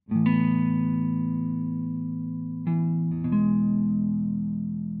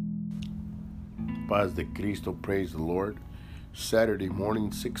Paz de Cristo, praise the Lord. Saturday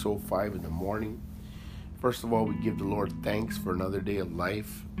morning, 6:05 in the morning. First of all, we give the Lord thanks for another day of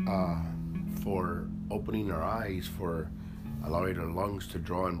life, for opening our eyes, for allowing our lungs to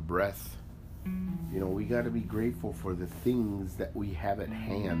draw in breath. We got to be grateful for the things that we have at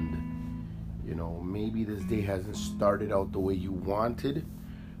hand. Maybe this day hasn't started out the way you wanted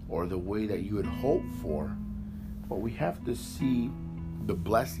or the way that you had hoped for, but we have to see the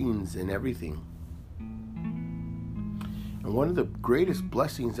blessings in everything. And one of the greatest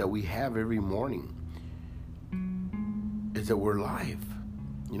blessings that we have every morning is that we're alive.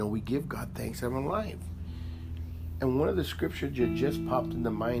 We give God thanks I'm alive. And one of the scriptures that just popped into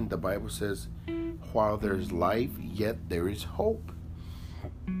mind, the Bible says, while there's life, yet there is hope.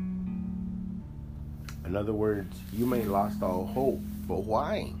 In other words, you may have lost all hope, but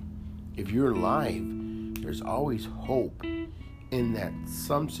why? If you're alive, there's always hope in that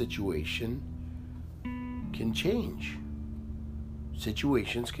some situation can change.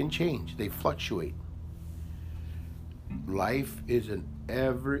 Situations can change. They fluctuate. Life is an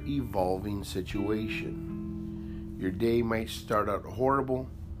ever-evolving situation. Your day might start out horrible,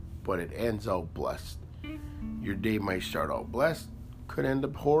 but it ends out blessed. Your day might start out blessed, could end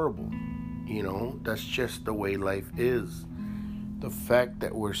up horrible. That's just the way life is. The fact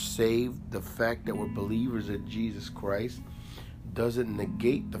that we're saved, the fact that we're believers in Jesus Christ, doesn't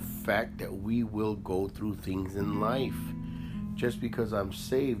negate the fact that we will go through things in life. Just because I'm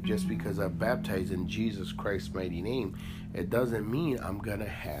saved, just because I'm baptized in Jesus Christ's mighty name, it doesn't mean I'm going to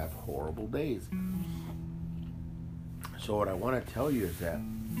have horrible days. So what I want to tell you is that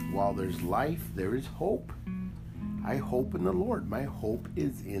while there's life, there is hope. I hope in the Lord. My hope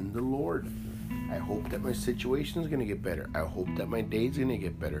is in the Lord. I hope that my situation is going to get better. I hope that my day is going to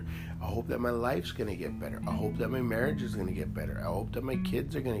get better. I hope that my life's going to get better. I hope that my marriage is going to get better. I hope that my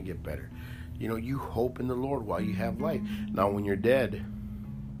kids are going to get better. You hope in the Lord while you have life. Now, when you're dead,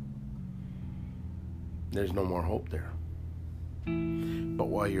 there's no more hope there. But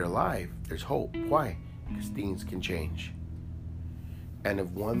while you're alive, there's hope. Why? Because things can change. And if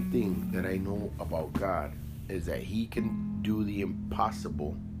one thing that I know about God is that He can do the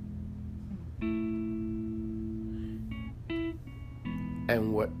impossible.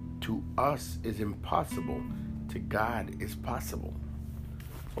 And what to us is impossible, to God is possible.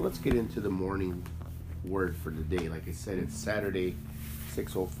 So let's get into the morning word for the day. Like I said, it's Saturday,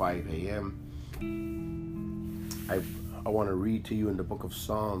 6:05 a.m. I want to read to you in the book of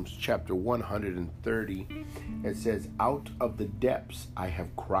Psalms, chapter 130. It says, "Out of the depths I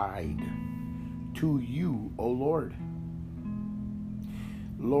have cried to you, O Lord.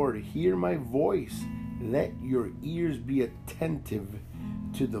 Lord, hear my voice. Let your ears be attentive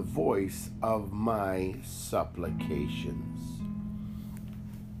to the voice of my supplications."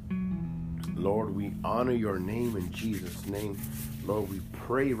 Lord, we honor your name in Jesus' name. Lord, we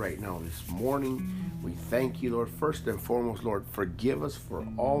pray right now this morning. We thank you, Lord. First and foremost, Lord, forgive us for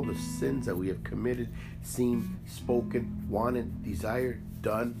all the sins that we have committed, seen, spoken, wanted, desired,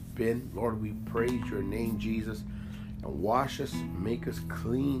 done, been. Lord, we praise your name, Jesus, and wash us, make us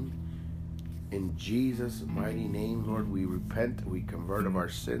clean. In Jesus' mighty name, Lord, we repent, we convert of our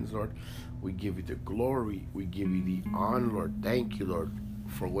sins, Lord. We give you the glory, we give you the honor, Lord. Thank you, Lord,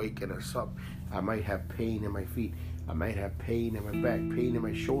 for waking us up. I might have pain in my feet. I might have pain in my back, pain in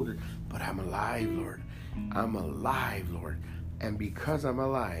my shoulder, but I'm alive, Lord. I'm alive, Lord. And because I'm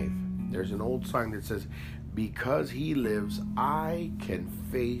alive, there's an old song that says, because he lives, I can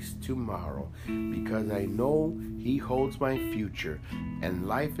face tomorrow. Because I know he holds my future. And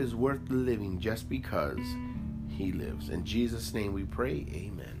life is worth living just because he lives. In Jesus' name we pray,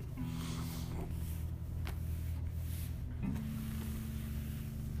 amen.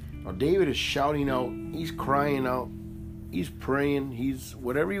 Now David is shouting out, he's crying out, he's praying, he's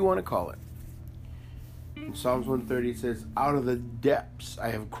whatever you want to call it. In Psalms 130 it says, out of the depths I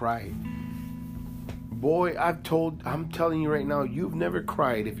have cried. Boy, I'm telling you right now, you've never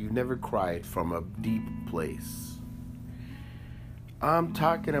cried if you've never cried from a deep place. I'm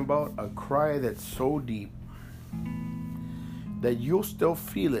talking about a cry that's so deep that you'll still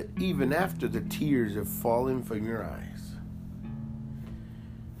feel it even after the tears have fallen from your eyes.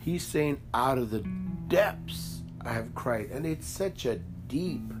 He's saying, out of the depths I have cried. And it's such a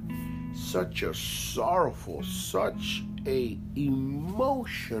deep, such a sorrowful, such a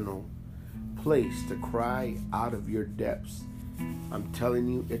emotional place to cry out of your depths. I'm telling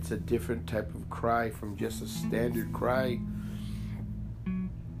you, it's a different type of cry from just a standard cry.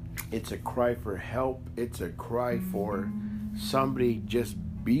 It's a cry for help. It's a cry for somebody just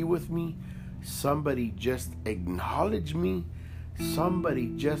be with me. Somebody just acknowledge me.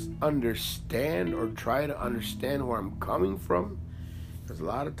 somebody just understand or try to understand where I'm coming from? Because a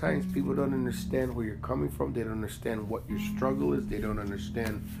lot of times people don't understand where you're coming from. They don't understand what your struggle is. They don't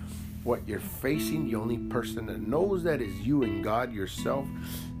understand what you're facing. The only person that knows that is you and God yourself.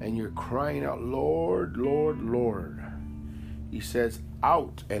 And you're crying out, Lord, Lord, Lord. He says,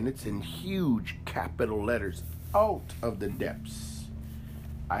 out, and it's in huge capital letters, out of the depths.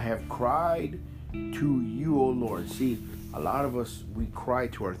 I have cried to you, O Lord. See, a lot of us, we cry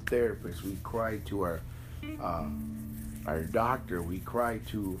to our therapist. We cry to our doctor. We cry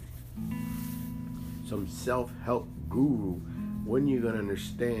to some self-help guru. When you're going to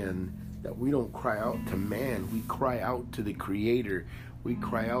understand that we don't cry out to man, we cry out to the Creator. We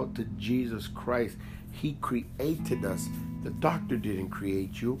cry out to Jesus Christ. He created us. The doctor didn't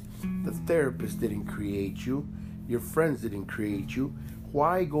create you. The therapist didn't create you. Your friends didn't create you.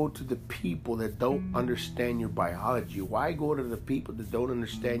 Why go to the people that don't understand your biology? Why go to the people that don't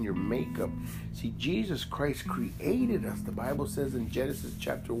understand your makeup? See, Jesus Christ created us. The Bible says in Genesis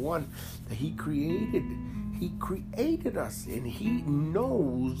chapter 1 that He created us, and He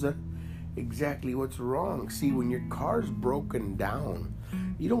knows exactly what's wrong. See, when your car's broken down,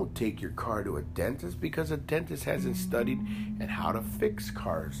 you don't take your car to a dentist because a dentist hasn't studied and how to fix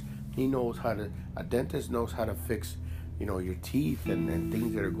cars. A dentist knows how to fix, your teeth and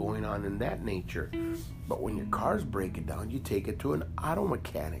things that are going on in that nature. But when your car's breaking down, you take it to an auto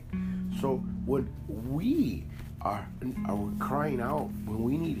mechanic. So when we are crying out, when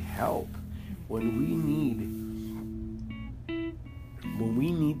we need help, when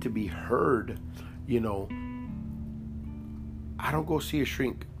we need to be heard, I don't go see a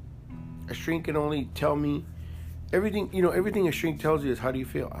shrink. A shrink can only tell me everything. Everything a shrink tells you is, how do you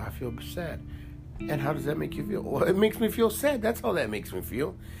feel? I feel sad. And how does that make you feel? Well, it makes me feel sad. That's how that makes me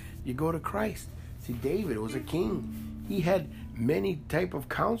feel. You go to Christ. See, David was a king. He had many type of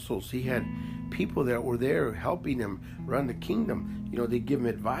counsels. He had people that were there helping him run the kingdom. They give him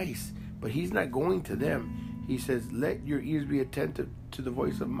advice, but he's not going to them. He says, let your ears be attentive to the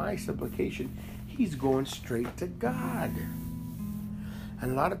voice of my supplication. He's going straight to God.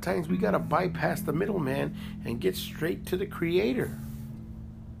 And a lot of times we got to bypass the middleman and get straight to the Creator.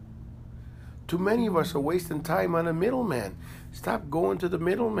 Too many of us are wasting time on a middleman. Stop going to the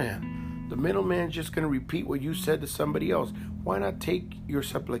middleman. The middleman's just going to repeat what you said to somebody else. Why not take your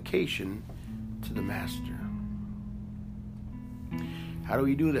supplication to the Master? How do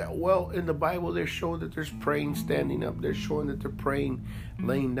we do that? Well, in the Bible, they're showing that there's praying standing up. They're showing that they're praying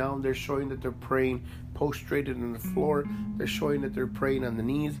laying down. They're showing that they're praying prostrated on the floor. They're showing that they're praying on the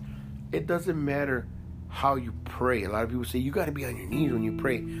knees. It doesn't matter how you pray. A lot of people say you got to be on your knees when you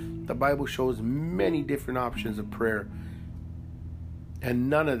pray. The Bible shows many different options of prayer, and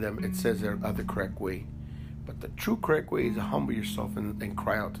none of them it says are the correct way. But the true correct way is to humble yourself and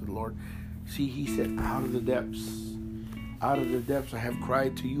cry out to the Lord. See, He said, out of the depths I have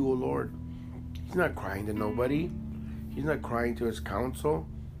cried to you, O Lord. He's not crying to nobody. He's not crying to his counsel.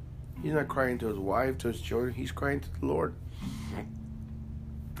 He's not crying to his wife, to his children. He's crying to the Lord.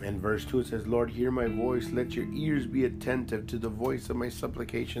 And verse 2, it says, Lord, hear my voice. Let your ears be attentive to the voice of my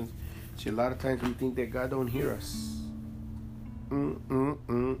supplications. See, a lot of times we think that God don't hear us. A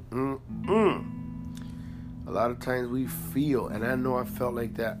lot of times we feel, and I know I felt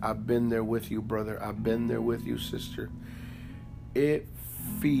like that. I've been there with you, brother. I've been there with you, sister. It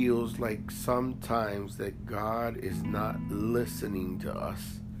feels like sometimes that God is not listening to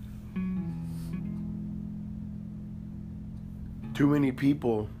us. Too many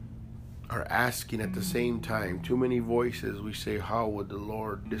people are asking at the same time. Too many voices. We say, how would the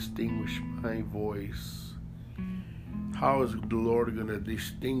Lord distinguish my voice? How is the Lord going to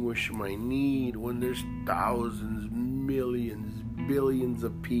distinguish my need when there's thousands, millions, billions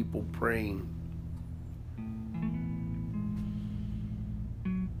of people praying?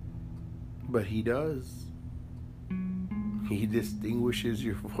 But He does. He distinguishes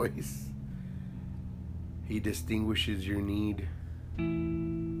your voice. He distinguishes your need.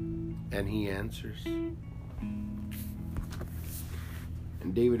 And He answers. And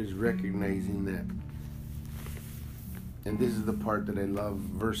David is recognizing that. And this is the part that I love,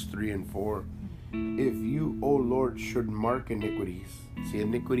 verse 3 and 4. If you, O Lord, should mark iniquities. See,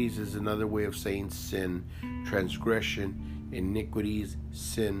 iniquities is another way of saying sin, transgression, iniquities,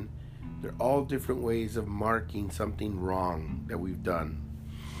 sin. They're all different ways of marking something wrong that we've done.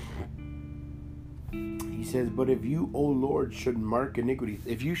 He says, but if you, O Lord, should mark iniquities,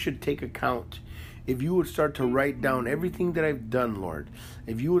 if you should take account, if you would start to write down everything that I've done, Lord,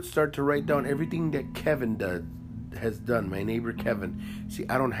 if you would start to write down everything that Kevin has done, my neighbor Kevin. See,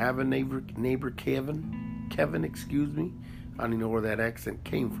 I don't have a neighbor Kevin, excuse me. I don't even know where that accent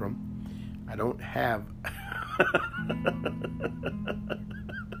came from. I don't have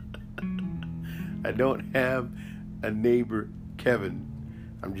I don't have a neighbor, Kevin.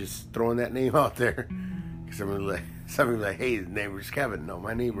 I'm just throwing that name out there. Somebody's like, hey, his neighbor's Kevin. No,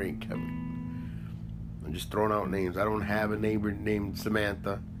 my neighbor ain't Kevin. I'm just throwing out names. I don't have a neighbor named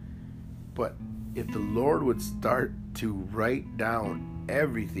Samantha. But if the Lord would start to write down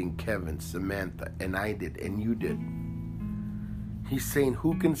everything Kevin, Samantha, and I did, and you did, He's saying,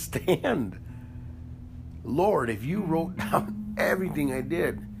 who can stand? Lord, if you wrote down everything I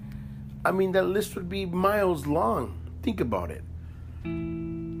did, I mean, that list would be miles long. Think about it.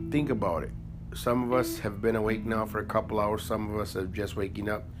 Think about it. Some of us have been awake now for a couple hours. Some of us are just waking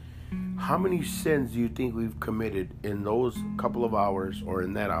up. How many sins do you think we've committed in those couple of hours or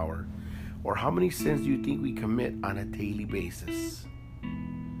in that hour? Or how many sins do you think we commit on a daily basis?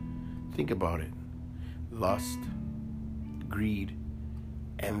 Think about it. Lust, greed,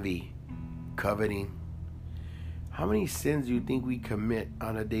 envy, coveting. How many sins do you think we commit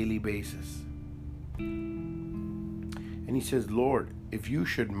on a daily basis? And he says, Lord, if you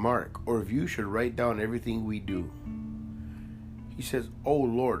should mark or if you should write down everything we do, he says, oh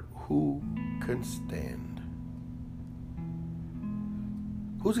Lord, who can stand?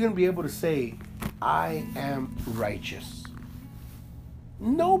 Who's going to be able to say, I am righteous?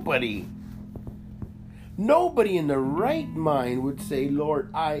 Nobody. Nobody in the right mind would say,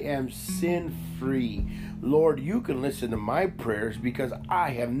 Lord, I am sin-free. Lord, you can listen to my prayers because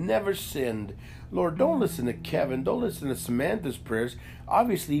I have never sinned. Lord, don't listen to Kevin. Don't listen to Samantha's prayers.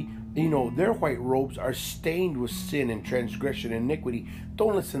 Obviously, their white robes are stained with sin and transgression and iniquity.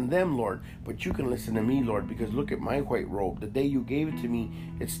 Don't listen to them, Lord. But you can listen to me, Lord, because look at my white robe. The day you gave it to me,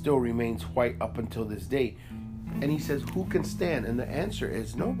 it still remains white up until this day. And he says, who can stand? And the answer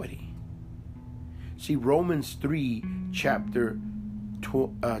is nobody. See, Romans 3, chapter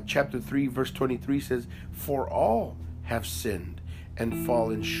 3, verse 23 says, for all have sinned and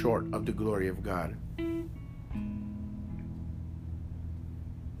fallen short of the glory of God.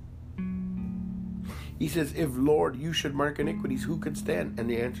 He says, if Lord, you should mark iniquities, who could stand? And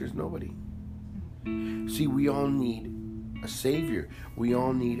the answer is nobody. See, we all need a Savior. We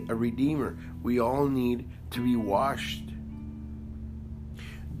all need a Redeemer. We all need to be washed.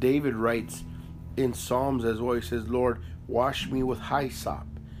 David writes in Psalms as well, he says, Lord, wash me with hyssop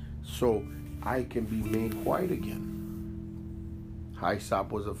so I can be made white again.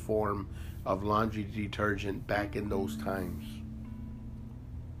 Hyssop was a form of laundry detergent back in those times.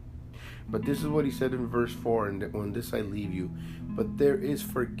 But this is what he said in verse 4, and on this I leave you. But there is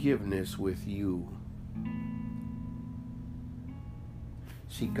forgiveness with you.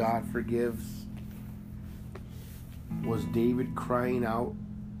 See, God forgives. Was David crying out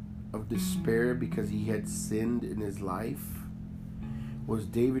of despair because he had sinned in his life? Was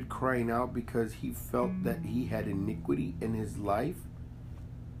David crying out because he felt that he had iniquity in his life?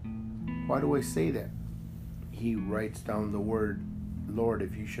 Why do I say that? He writes down the word, Lord,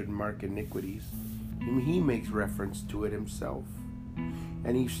 if you should mark iniquities. And he makes reference to it himself.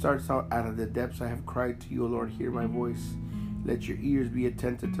 And he starts out of the depths I have cried to you, O Lord, hear my voice. Let your ears be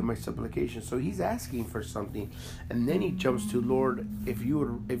attentive to my supplication. So he's asking for something. And then he jumps to, Lord, if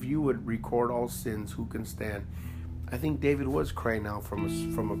you would record all sins, who can stand? I think David was crying out from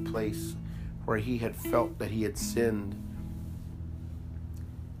a place where he had felt that he had sinned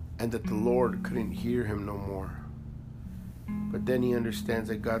and that the Lord couldn't hear him no more. But then he understands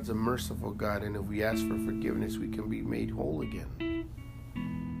that God's a merciful God, and if we ask for forgiveness, we can be made whole again.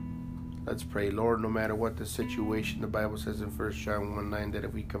 Let's pray. Lord, no matter what the situation, the Bible says in 1 John 1:9 that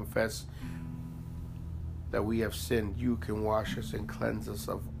if we confess that we have sinned, you can wash us and cleanse us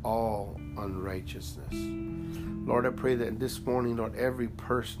of all unrighteousness. Lord, I pray that this morning, Lord, every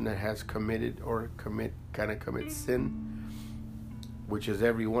person that has committed or commit sin, which is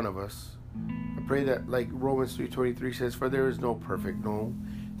every one of us, I pray that, like Romans 3:23 says, for there is no perfect, no,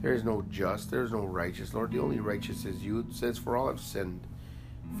 there is no just, there is no righteous. Lord, the only righteous is you. It says, for all have sinned,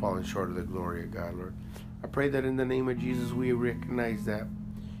 fallen short of the glory of God, Lord. I pray that in the name of Jesus we recognize that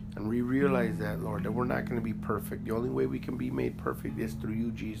and we realize that, Lord, that we're not going to be perfect. The only way we can be made perfect is through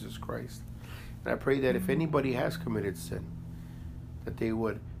you, Jesus Christ. And I pray that if anybody has committed sin, that they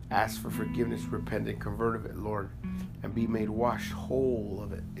would ask for forgiveness, repent, and convert of it, Lord, and be made washed whole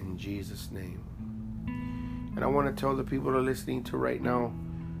of it in Jesus' name. And I want to tell the people that are listening to right now,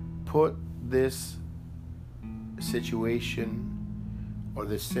 put this situation or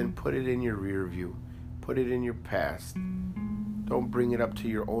this sin, put it in your rear view. Put it in your past. Don't bring it up to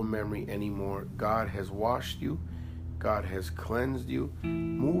your own memory anymore. God has washed you. God has cleansed you.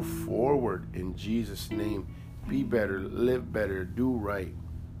 Move forward in Jesus' name be better, live better, do right.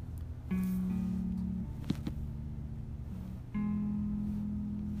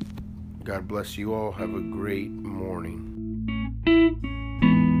 God bless you all. Have a great morning.